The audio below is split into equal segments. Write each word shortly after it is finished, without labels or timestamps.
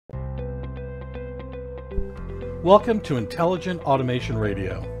Welcome to Intelligent Automation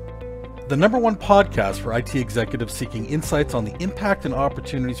Radio, the #1 podcast for IT executives seeking insights on the impact and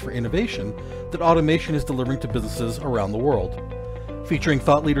opportunities for innovation that automation is delivering to businesses around the world. Featuring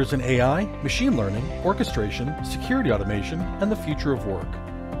thought leaders in AI, machine learning, orchestration, security automation, and the future of work.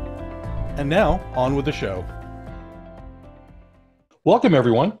 And now, on with the show. Welcome,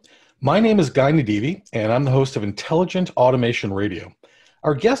 everyone. My name is Guy Nadivi, and I'm the host of Intelligent Automation Radio.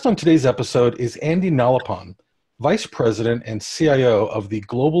 Our guest on today's episode is Andy Nalapan, Vice President and CIO of the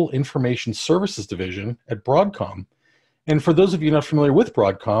Global Information Services Division at Broadcom. And for those of you not familiar with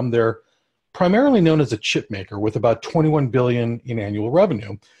Broadcom, they're primarily known as a chip maker with about $21 billion in annual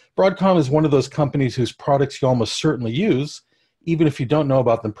revenue. Broadcom is one of those companies whose products you almost certainly use, even if you don't know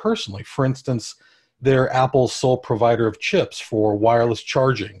about them personally. For instance, they're Apple's sole provider of chips for wireless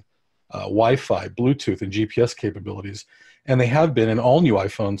charging, Wi-Fi, Bluetooth, and GPS capabilities, and they have been in all new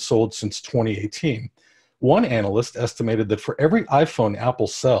iPhones sold since 2018. One analyst estimated that for every iPhone Apple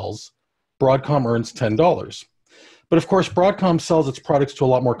sells, Broadcom earns $10. But of course, Broadcom sells its products to a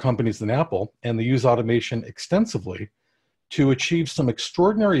lot more companies than Apple, and they use automation extensively to achieve some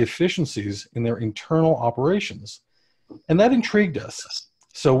extraordinary efficiencies in their internal operations. And that intrigued us.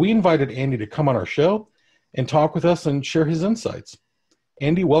 So we invited Andy to come on our show and talk with us and share his insights.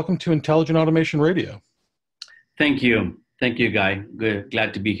 Andy, welcome to Intelligent Automation Radio. Thank you. Thank you, Guy. Good.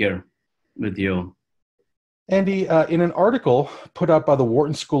 Glad to be here with you. Andy, in an article put out by the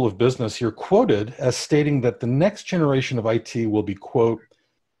Wharton School of Business, you're quoted as stating that the next generation of IT will be, quote,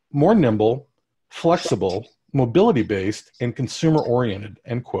 more nimble, flexible, mobility-based, and consumer-oriented,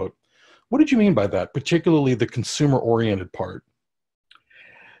 end quote. What did you mean by that, particularly the consumer-oriented part?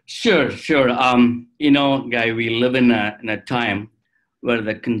 Sure. Guy, we live in a time where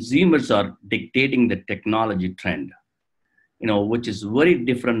the consumers are dictating the technology trend, which is very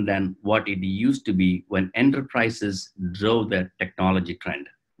different than what it used to be when enterprises drove the technology trend.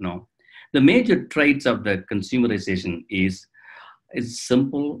 The major traits of the consumerization is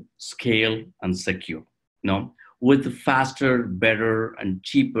simple, scale, and secure, with faster, better, and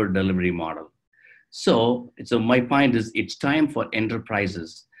cheaper delivery model. So my point is it's time for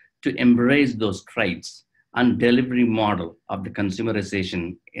enterprises to embrace those traits and delivery model of the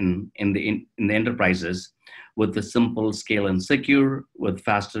consumerization in the enterprises with the simple, scale, and secure, with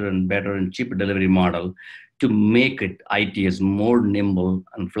faster and better and cheaper delivery model to make IT as more nimble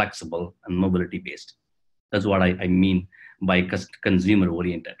and flexible and mobility based. That's what I mean by consumer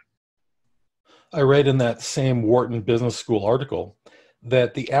oriented. I read in that same Wharton Business School article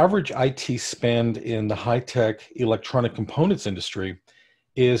that the average IT spend in the high-tech electronic components industry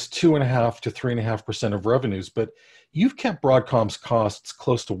is 2.5% to 3.5% of revenues, but you've kept Broadcom's costs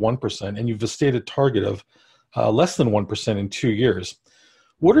close to 1%, and you've a stated target of less than 1% in 2 years.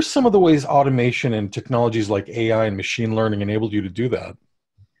 What are some of the ways automation and technologies like AI and machine learning enabled you to do that?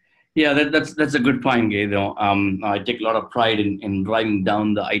 Yeah, that's a good point, Gay. I take a lot of pride in driving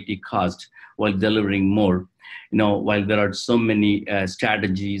down the IT cost while delivering more. While there are so many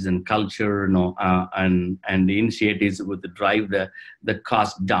strategies and culture, and the initiatives with drive the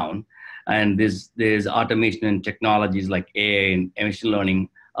cost down, and there's automation and technologies like AI and machine learning,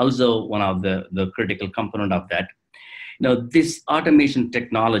 also one of the critical component of that. This automation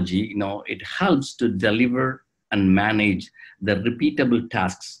technology, it helps to deliver and manage the repeatable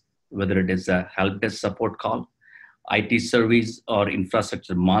tasks, whether it is a help desk support call, IT service, or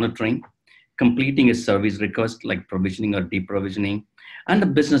infrastructure monitoring, completing a service request like provisioning or deprovisioning, and the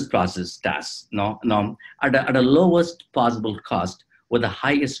business process tasks, at a lowest possible cost with the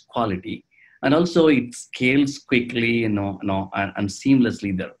highest quality, and also it scales quickly, and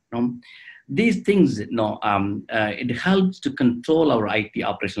seamlessly there. These things, it helps to control our IT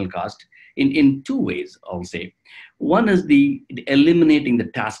operational cost in two ways, I'll say. One is eliminating the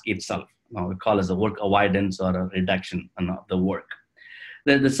task itself. We call it a work avoidance or a reduction of the work.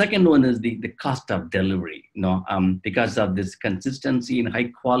 The second one is the cost of delivery, because of this consistency and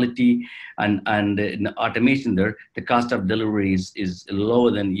high quality and in automation there, the cost of delivery is lower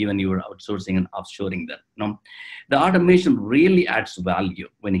than even you are outsourcing and offshoring them. The automation really adds value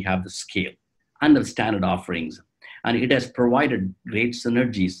when you have the scale and the standard offerings. And it has provided great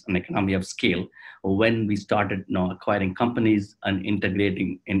synergies and economy of scale when we started acquiring companies and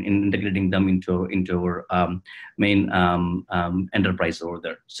integrating them into our main enterprise over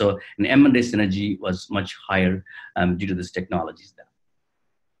there. So an M&A synergy was much higher due to these technologies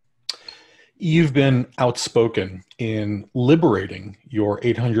there. You've been outspoken in liberating your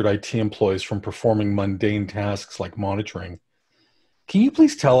 800 IT employees from performing mundane tasks like monitoring. Can you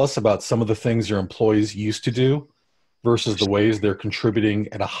please tell us about some of the things your employees used to do versus the ways they're contributing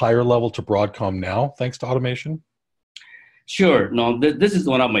at a higher level to Broadcom now, thanks to automation? Sure. No, this is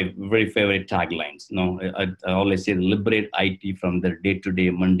one of my very favorite taglines. No, I always say liberate IT from their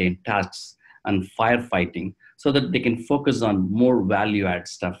day-to-day mundane tasks and firefighting so that they can focus on more value-add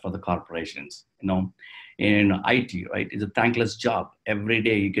stuff for the corporations. In IT, right? It's a thankless job. Every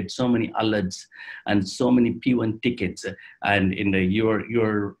day you get so many alerts and so many P1 tickets, and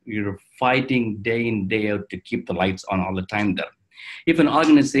you're fighting day in day out to keep the lights on all the time there. If an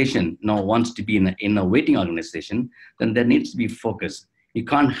organization wants to be an innovating organization, then there needs to be focus. You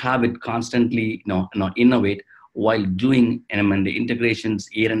can't have it constantly innovate while doing M&A integrations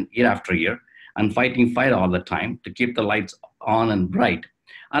year after year and fighting fire all the time to keep the lights on and bright,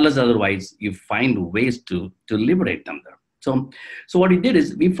 unless otherwise you find ways to liberate them there. So what we did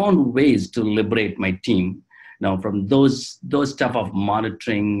is we found ways to liberate my team now from those stuff of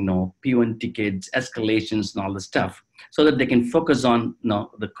monitoring, P1 tickets, escalations, and all the stuff, so that they can focus on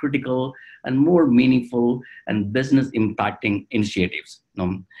the critical and more meaningful and business impacting initiatives.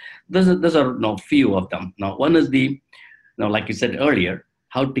 Those are few of them. Now, one is like you said earlier,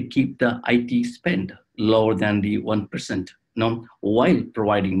 how to keep the IT spend lower than the 1%, while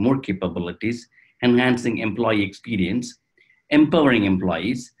providing more capabilities, enhancing employee experience, empowering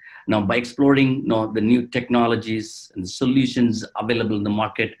employees, by exploring the new technologies and solutions available in the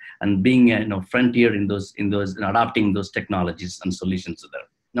market and being a frontier in those and adopting those technologies and solutions there.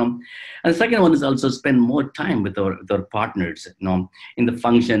 And the second one is also spend more time with our partners, in the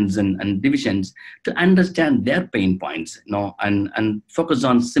functions and divisions to understand their pain points, and focus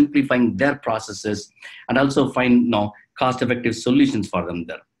on simplifying their processes and also find cost-effective solutions for them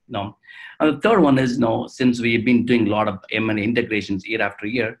there. And the third one is, since we've been doing a lot of M&A integrations year after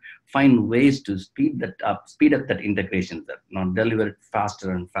year, find ways to speed up that integration, that deliver it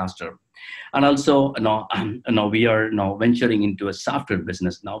faster and faster. And also, we are now venturing into a software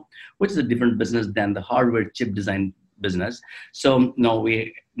business now, which is a different business than the hardware chip design business. So now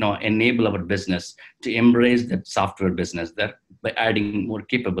we enable our business to embrace that software business there by adding more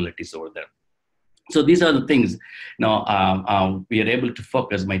capabilities over there. So these are the things we are able to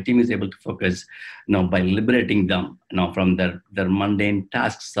focus. My team is able to focus by liberating them from their mundane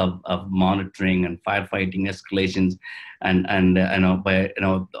tasks of monitoring and firefighting escalations, and by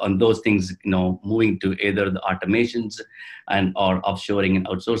on those things moving to either the automations and or offshoring and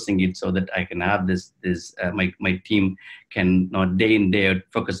outsourcing it, so that I can have this my team can day in day out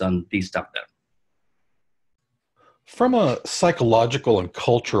focus on these stuff there. From a psychological and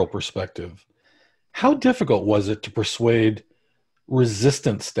cultural perspective, how difficult was it to persuade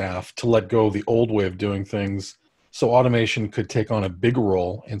resistant staff to let go of the old way of doing things so automation could take on a bigger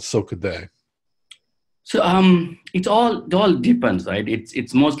role, and so could they? So it all depends, right?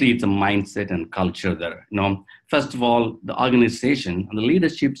 It's mostly a mindset and culture there. First of all, the organization and the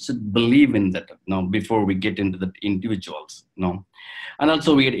leadership should believe in that before we get into the individuals. And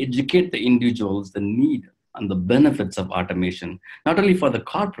also we educate the individuals the need and the benefits of automation, not only for the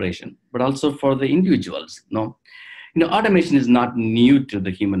corporation, but also for the individuals. Automation is not new to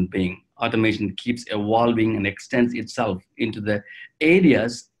the human being. Automation keeps evolving and extends itself into the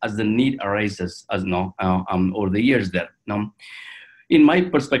areas as the need arises over the years there. In my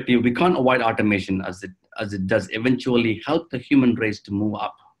perspective, we can't avoid automation as it does eventually help the human race to move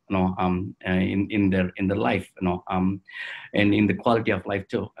up in their life, and in the quality of life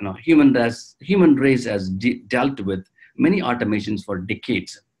too. Human race has dealt with many automations for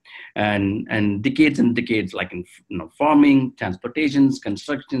decades, and decades, like in farming, transportations,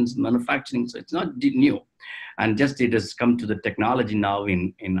 constructions, manufacturing. So it's not new, and just it has come to the technology now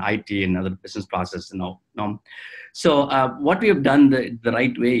in IT and other business processes. So what we have done the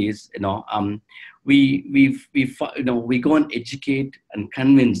right way is we go and educate and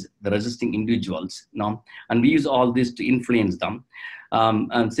convince the resisting individuals, and we use all this to influence them.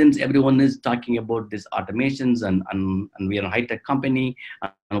 And since everyone is talking about these automations, and we are a high-tech company,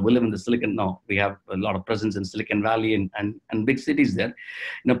 and we live in the Silicon, we have a lot of presence in Silicon Valley and big cities there.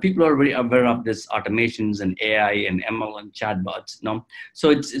 People are very aware of this automations and AI and ML and chatbots. So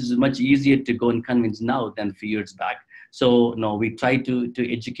it's much easier to go and convince now than a few years back. So we try to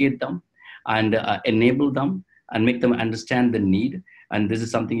educate them and enable them and make them understand the need. And this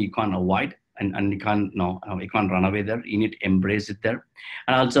is something you can't avoid, and you can't run away there. You need to embrace it there.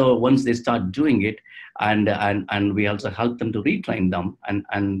 And also once they start doing it, and we also help them to retrain them,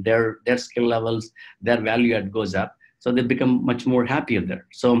 and their skill levels, their value add goes up, so they become much more happier there.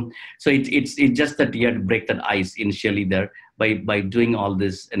 So it's just that you have to break that ice initially there by doing all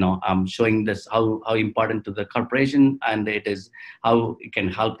this, showing this how important to the corporation, and it is how it can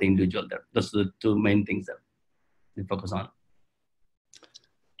help the individual there. Those are the two main things that we focus on.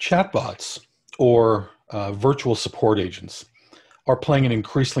 Chatbots, or virtual support agents are playing an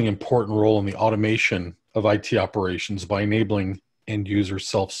increasingly important role in the automation of IT operations by enabling end user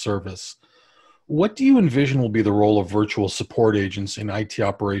self-service. What do you envision will be the role of virtual support agents in IT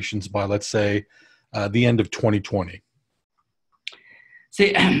operations by, let's say, the end of 2020?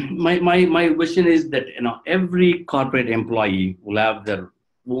 See, my vision is that every corporate employee will have their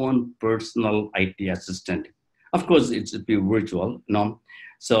own personal IT assistant. Of course, it's be virtual,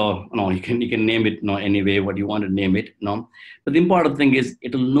 So you can name it any way what you want to name it, But the important thing is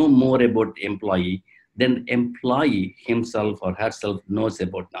it will know more about the employee than the employee himself or herself knows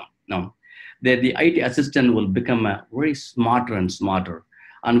about now. The IT assistant will become very smarter and smarter,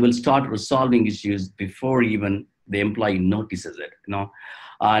 and will start resolving issues before even the employee notices it.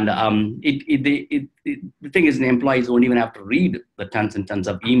 And the thing is, the employees won't even have to read the tons and tons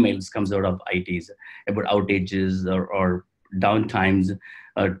of emails comes out of ITs about outages or downtimes,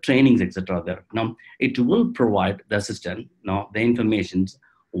 trainings, etc. There, it will provide the assistant, the information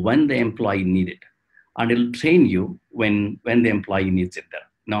when the employee need it, and it'll train you when the employee needs it there.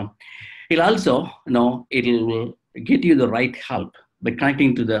 It'll also, it'll get you the right help by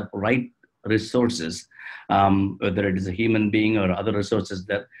connecting to the right resources, whether it is a human being or other resources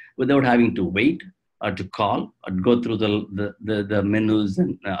there, without having to wait or to call or go through the menus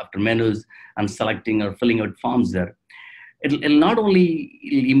and after menus and selecting or filling out forms there. It'll not only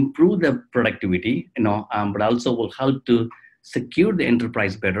improve the productivity, but also will help to secure the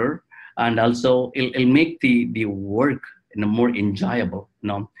enterprise better, and also it'll make the work more enjoyable,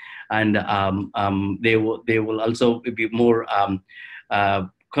 and they will also be more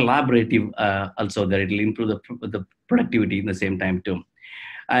collaborative, also that it'll improve the productivity in the same time too.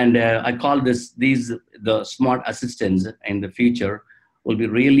 And I call the smart assistants in the future will be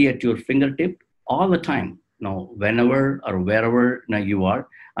really at your fingertip all the time, whenever or wherever you are,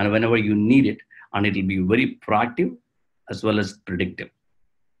 and whenever you need it, and it'll be very proactive as well as predictive.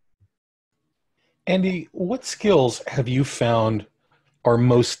 Andy, what skills have you found are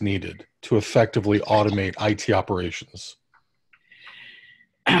most needed to effectively automate IT operations?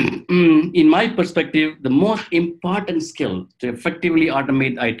 In my perspective, the most important skill to effectively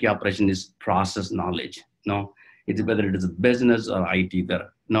automate IT operation is process knowledge. It's whether it is a business or IT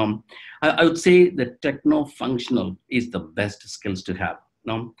there. I would say the techno-functional is the best skills to have.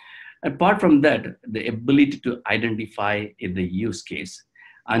 Apart from that, the ability to identify the use case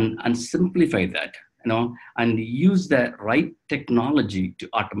and simplify that, and use the right technology to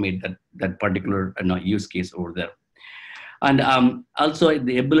automate that particular use case over there. And also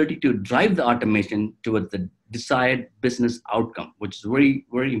the ability to drive the automation towards the desired business outcome, which is very,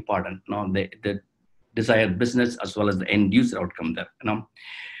 very important. The desired business as well as the end user outcome there.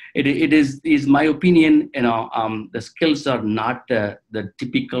 It is my opinion, the skills are not the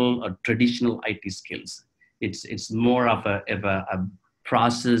typical or traditional IT skills. It's more of a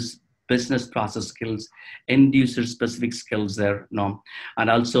business process skills, end user specific skills there, and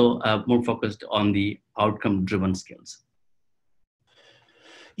also more focused on the outcome driven skills.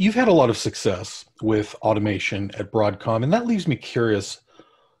 You've had a lot of success with automation at Broadcom, and that leaves me curious,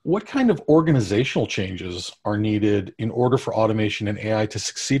 what kind of organizational changes are needed in order for automation and AI to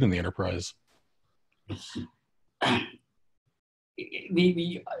succeed in the enterprise?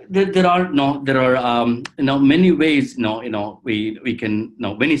 There are many ways, we can,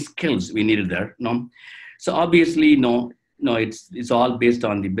 many skills we needed there. So obviously, it's all based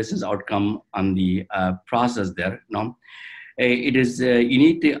on the business outcome and the process there. It is you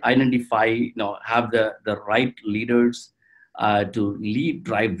need to identify, have the right leaders to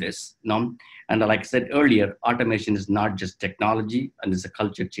drive this. And like I said earlier, automation is not just technology, and it's a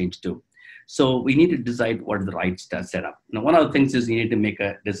culture change too. So we need to decide what is the right setup. Now, one of the things is you need to make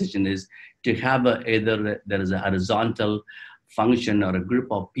a decision is to have either there is a horizontal function or a group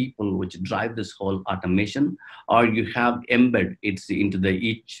of people which drive this whole automation, or you have embed it into the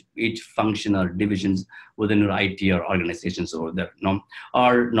each function or divisions within your IT or organizations over there.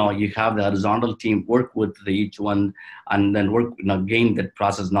 Or you have the horizontal team work with each one and then work, gain that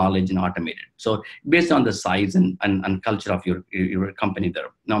process knowledge and automate it. So based on the size and culture of your company there.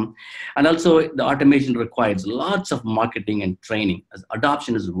 And also the automation requires lots of marketing and training, as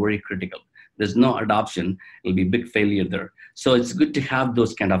adoption is very critical. There's no adoption, it'll be big failure there. So it's good to have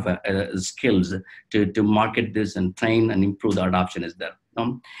those kind of skills to market this and train and improve the adoption is there.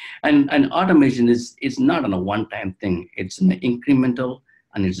 And automation is not on a one-time thing. It's an incremental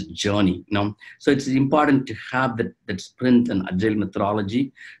and it's a journey. So it's important to have that sprint and agile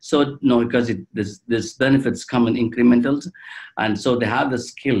methodology. So because this benefits come in incrementals, and so they have the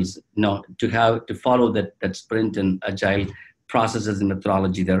skills to follow that sprint and agile processes and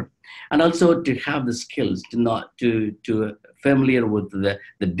methodology there, and also to have the skills to not to familiar with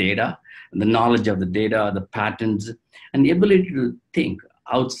the data, the knowledge of the data, the patterns, and the ability to think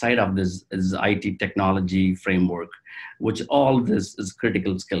outside of this IT technology framework, which all this is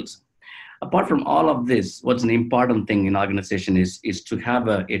critical skills. Apart from all of this, what's an important thing in organization is to have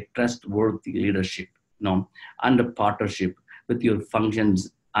a trustworthy leadership, and a partnership with your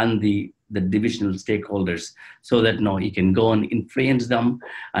functions and the divisional stakeholders, so that you can go and influence them,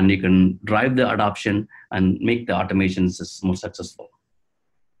 and you can drive the adoption and make the automations more successful.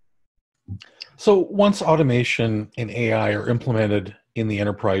 So once automation and AI are implemented in the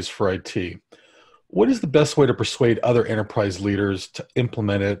enterprise for IT, what is the best way to persuade other enterprise leaders to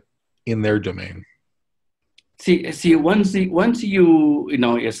implement it in their domain? See, once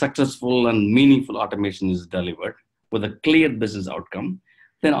a successful and meaningful automation is delivered with a clear business outcome,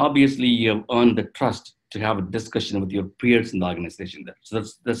 then obviously you have earned the trust to have a discussion with your peers in the organization there. So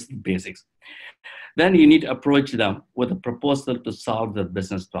that's the basics. Then you need to approach them with a proposal to solve their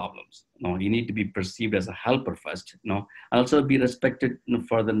business problems. You need to be perceived as a helper first, and also be respected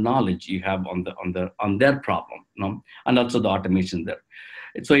for the knowledge you have on their problem, and also the automation there.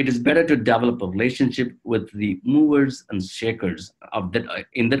 So it is better to develop a relationship with the movers and shakers of that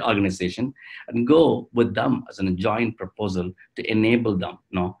in that organization, and go with them as a joint proposal to enable them,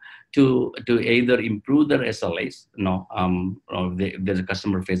 to either improve their SLAs, or there's a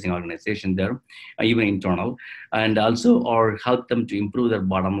customer-facing organization there, even internal, and also or help them to improve their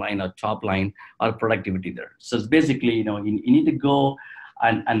bottom line or top line or productivity there. So it's basically, you need to go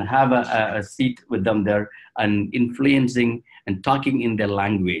and have a seat with them there, and influencing and talking in their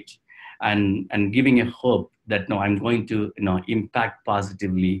language, and giving a hope that I'm going to impact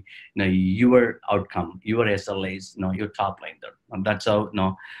positively your outcome, your SLAs, your top line there. And that's how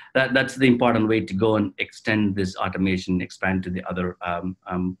that's the important way to go and extend this automation, expand to the other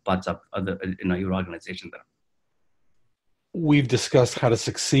parts of other your organization there. We've discussed how to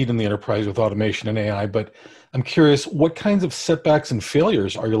succeed in the enterprise with automation and AI, but I'm curious, what kinds of setbacks and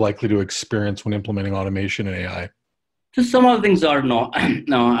failures are you likely to experience when implementing automation and AI? So some of the things are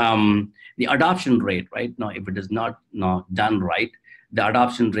the adoption rate, right? If it is not done right, the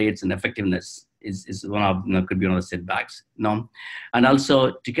adoption rates and effectiveness is one of could be one of the setbacks. And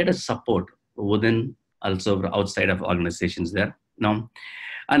also to get a support within, also outside of organizations there.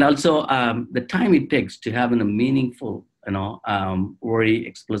 And also the time it takes to have a meaningful, very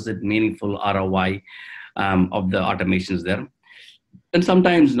explicit, meaningful ROI of the automations there. And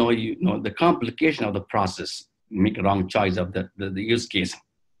sometimes, the complication of the process, make a wrong choice of the use case,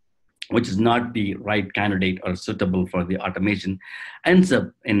 which is not the right candidate or suitable for the automation, ends up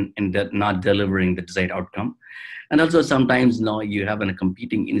in not delivering the desired outcome. And also sometimes you have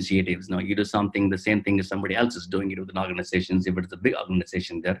competing initiatives. You do something, the same thing as somebody else is doing it within organizations, if it's a big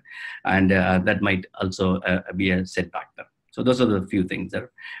organization there, and that might also be a setback there. So those are the few things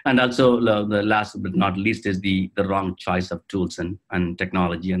there. And also the last but not least is the wrong choice of tools and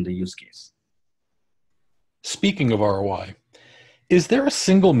technology and the use case. Speaking of ROI, is there a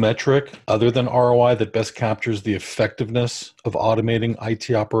single metric other than ROI that best captures the effectiveness of automating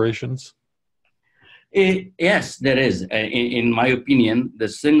IT operations? Yes, there is. In my opinion, the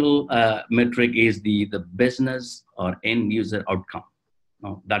single metric is the business or end user outcome.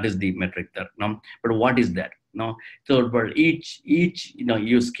 That is the metric there. But what is that? So for each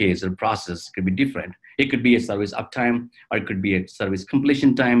use case or process could be different. It could be a service uptime, or it could be a service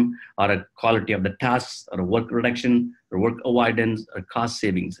completion time, or a quality of the tasks, or a work reduction, or work avoidance, or cost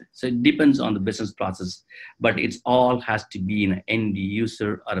savings. So it depends on the business process, but it's all has to be an end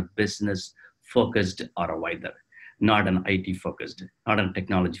user or a business focused ROI there, not an IT focused, not an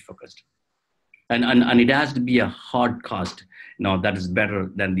technology focused. And it has to be a hard cost. That is better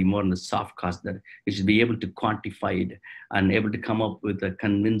than the more on the soft cost, that you should be able to quantify it and able to come up with a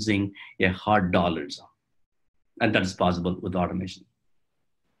convincing hard dollars. And that is possible with automation.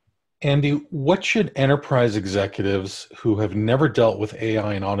 Andy, what should enterprise executives who have never dealt with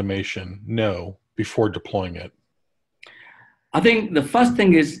AI and automation know before deploying it? I think the first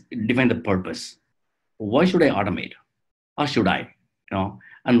thing is define the purpose. Why should I automate? Or should I?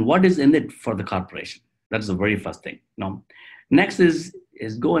 And what is in it for the corporation? That's the very first thing. Next is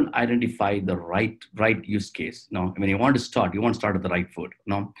go and identify the right use case. When you want to start at the right foot.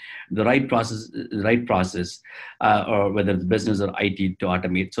 The right process, or whether it's business or IT to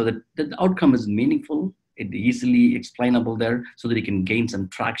automate, so that the outcome is meaningful, it easily explainable there, so that you can gain some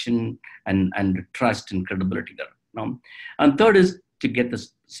traction and trust and credibility there. And third is to get the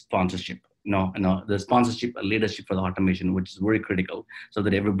sponsorship. The sponsorship and leadership for the automation, which is very critical, so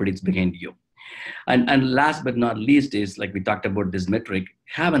that everybody's behind you. And last but not least is, like we talked about this metric,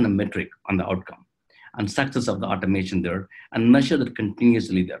 having a metric on the outcome and success of the automation there, and measure that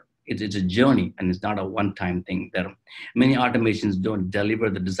continuously there. It's a journey, and it's not a one-time thing. There, many automations don't deliver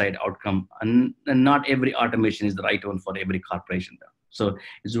the desired outcome, and not every automation is the right one for every corporation there. So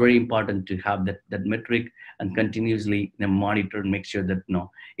it's very important to have that metric and continuously monitor and make sure that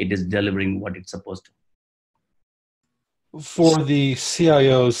it is delivering what it's supposed to. For the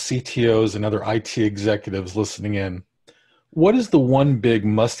CIOs, CTOs, and other IT executives listening in, what is the one big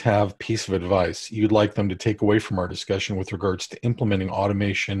must-have piece of advice you'd like them to take away from our discussion with regards to implementing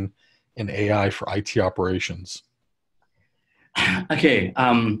automation and AI for IT operations? Okay,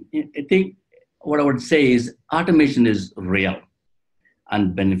 I think what I would say is automation is real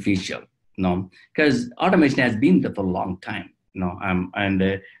and beneficial, because automation has been there for a long time, and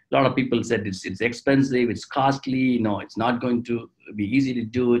a lot of people said it's expensive, it's costly, it's not going to be easy to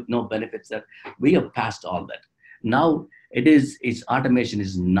do it, no benefits. That we have passed all that. Now it's automation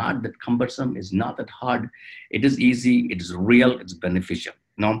is not that cumbersome, it's not that hard, it is easy, it is real, it's beneficial,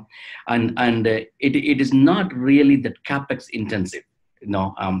 and it is not really that capex intensive.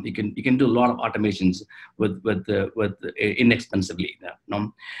 You can do a lot of automations with inexpensively.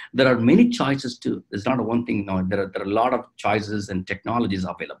 There are many choices too. There's not one thing. There are a lot of choices and technologies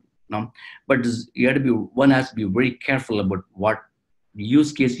available. But one has to be very careful about what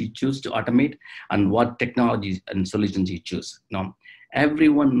use case you choose to automate and what technologies and solutions you choose.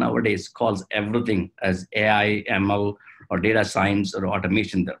 Everyone nowadays calls everything as AI, ML, or data science or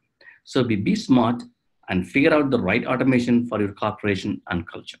automation there. So be smart and figure out the right automation for your corporation and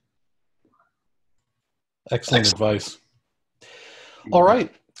culture. Excellent advice. All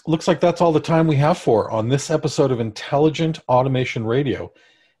right. Looks like that's all the time we have on this episode of Intelligent Automation Radio.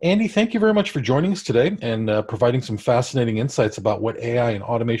 Andy, thank you very much for joining us today and providing some fascinating insights about what AI and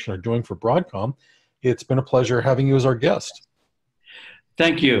automation are doing for Broadcom. It's been a pleasure having you as our guest.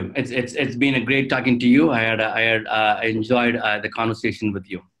 Thank you. It's been a great talking to you. I enjoyed the conversation with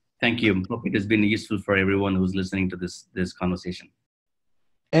you. Thank you. Hope it has been useful for everyone who's listening to this conversation.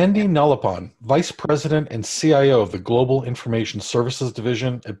 Andy Nalappan, Vice President and CIO of the Global Information Services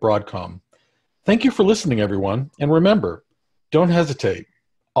Division at Broadcom. Thank you for listening, everyone. And remember, don't hesitate.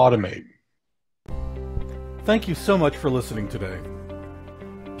 Automate. Thank you so much for listening today.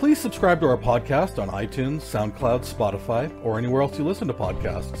 Please subscribe to our podcast on iTunes, SoundCloud, Spotify, or anywhere else you listen to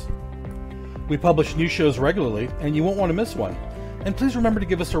podcasts. We publish new shows regularly, and you won't want to miss one. And please remember to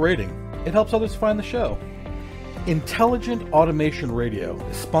give us a rating. It helps others find the show. Intelligent Automation Radio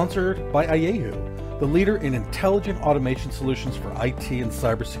is sponsored by IAHU, the leader in intelligent automation solutions for IT and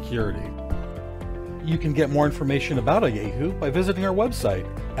cybersecurity. You can get more information about IAHU by visiting our website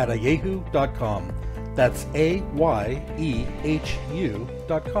at iahu.com. That's AYEHU.com.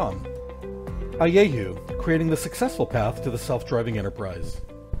 IAHU, creating the successful path to the self-driving enterprise.